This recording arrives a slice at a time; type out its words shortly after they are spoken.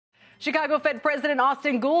Chicago Fed President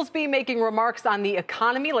Austin Goolsbee making remarks on the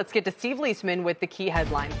economy. Let's get to Steve Leisman with the key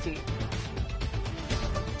headlines. Steve.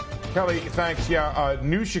 Kelly, thanks.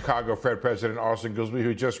 New Chicago Fed President Austin Goolsbee,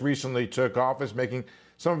 who just recently took office, making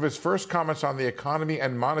some of his first comments on the economy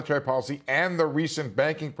and monetary policy and the recent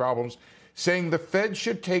banking problems, saying the Fed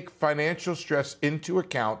should take financial stress into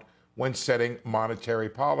account when setting monetary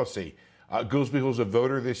policy. Goolsbee, who's a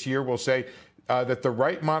voter this year, will say that the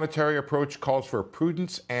right monetary approach calls for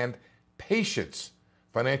prudence and patience.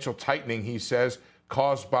 Financial tightening, he says,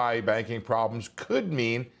 caused by banking problems could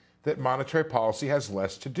mean that monetary policy has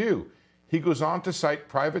less to do. He goes on to cite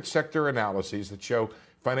private sector analyses that show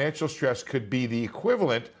financial stress could be the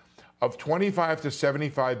equivalent of 25 to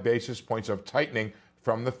 75 basis points of tightening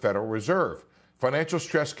from the Federal Reserve. Financial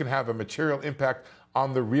stress can have a material impact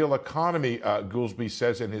on the real economy, Goolsbee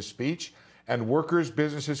says in his speech, and workers,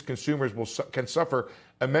 businesses, consumers can suffer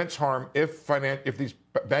immense harm if these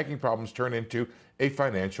banking problems turn into a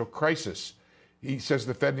financial crisis. He says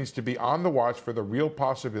the Fed needs to be on the watch for the real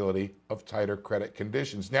possibility of tighter credit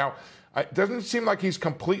conditions. Now, it doesn't seem like he's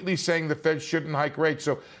completely saying the Fed shouldn't hike rates.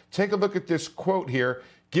 So take a look at this quote here.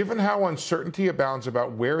 Given how uncertainty abounds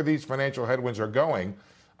about where these financial headwinds are going,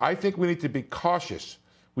 I think we need to be cautious.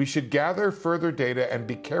 We should gather further data and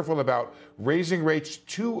be careful about raising rates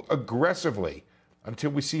too aggressively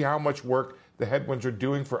until we see how much work the headwinds are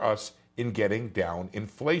doing for us in getting down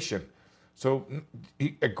inflation. So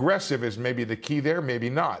aggressive is maybe the key there, maybe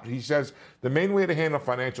not. He says the main way to handle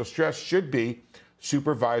financial stress should be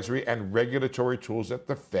supervisory and regulatory tools that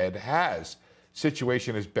the Fed has.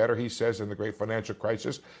 Situation is better, he says, in the great financial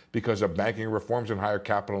crisis because of banking reforms and higher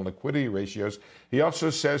capital and liquidity ratios. He also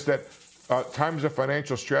says that times of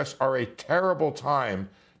financial stress are a terrible time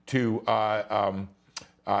to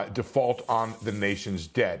default on the nation's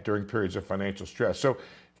debt during periods of financial stress. So,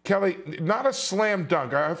 Kelly, not a slam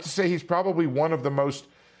dunk. I have to say he's probably one of the most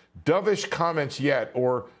dovish comments yet,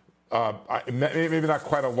 or maybe not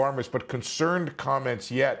quite alarmist, but concerned comments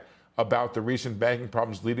yet about the recent banking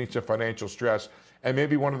problems leading to financial stress, and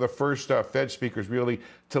maybe one of the first Fed speakers really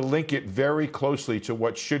to link it very closely to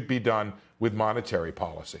what should be done with monetary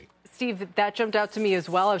policy. Steve, that jumped out to me as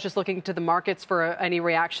well. I was just looking to the markets for any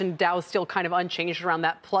reaction. Dow's still kind of unchanged around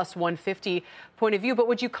that plus 150 point of view. But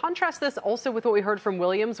would you contrast this also with what we heard from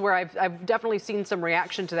Williams, where I've definitely seen some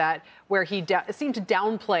reaction to that, where he seemed to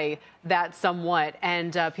downplay that somewhat,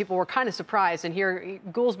 and people were kind of surprised. And here,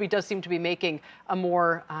 Goolsbee does seem to be making a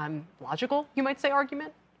more logical, you might say,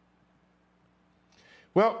 argument.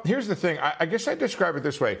 Well, here's the thing. I guess I'd describe it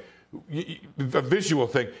this way. The visual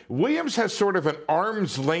thing. Williams has sort of an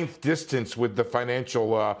arm's length distance with the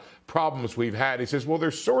financial problems we've had. He says, well, they're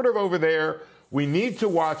sort of over there. We need to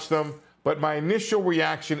watch them. But my initial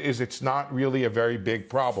reaction is it's not really a very big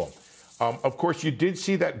problem. Of course, you did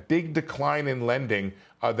see that big decline in lending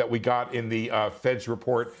that we got in the Fed's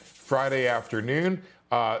report Friday afternoon.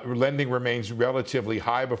 Lending remains relatively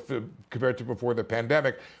high compared to before the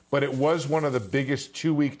pandemic, but it was one of the biggest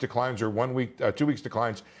 2 week declines or 2 weeks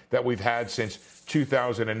declines that we've had since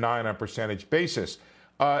 2009 on percentage basis.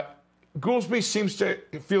 Goolsbee seems to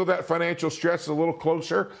feel that financial stress is a little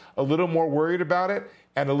closer, a little more worried about it,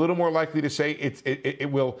 and a little more likely to say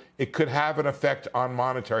it could have an effect on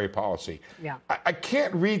monetary policy. Yeah. I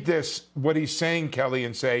can't read what he's saying, Kelly,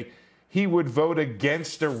 and say he would vote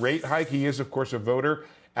against a rate hike. He is, of course, a voter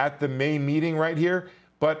at the May meeting right here.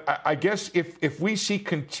 But I guess if we see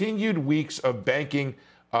continued weeks of banking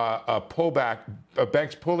pullback,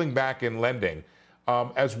 banks pulling back in lending,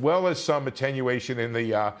 as well as some attenuation in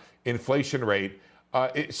the inflation rate,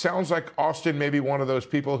 it sounds like Austin may be one of those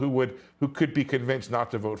people who could be convinced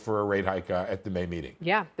not to vote for a rate hike at the May meeting.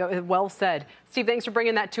 Yeah, well said. Steve, thanks for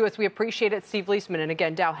bringing that to us. We appreciate it. Steve Leisman. And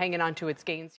again, Dow hanging on to its gains.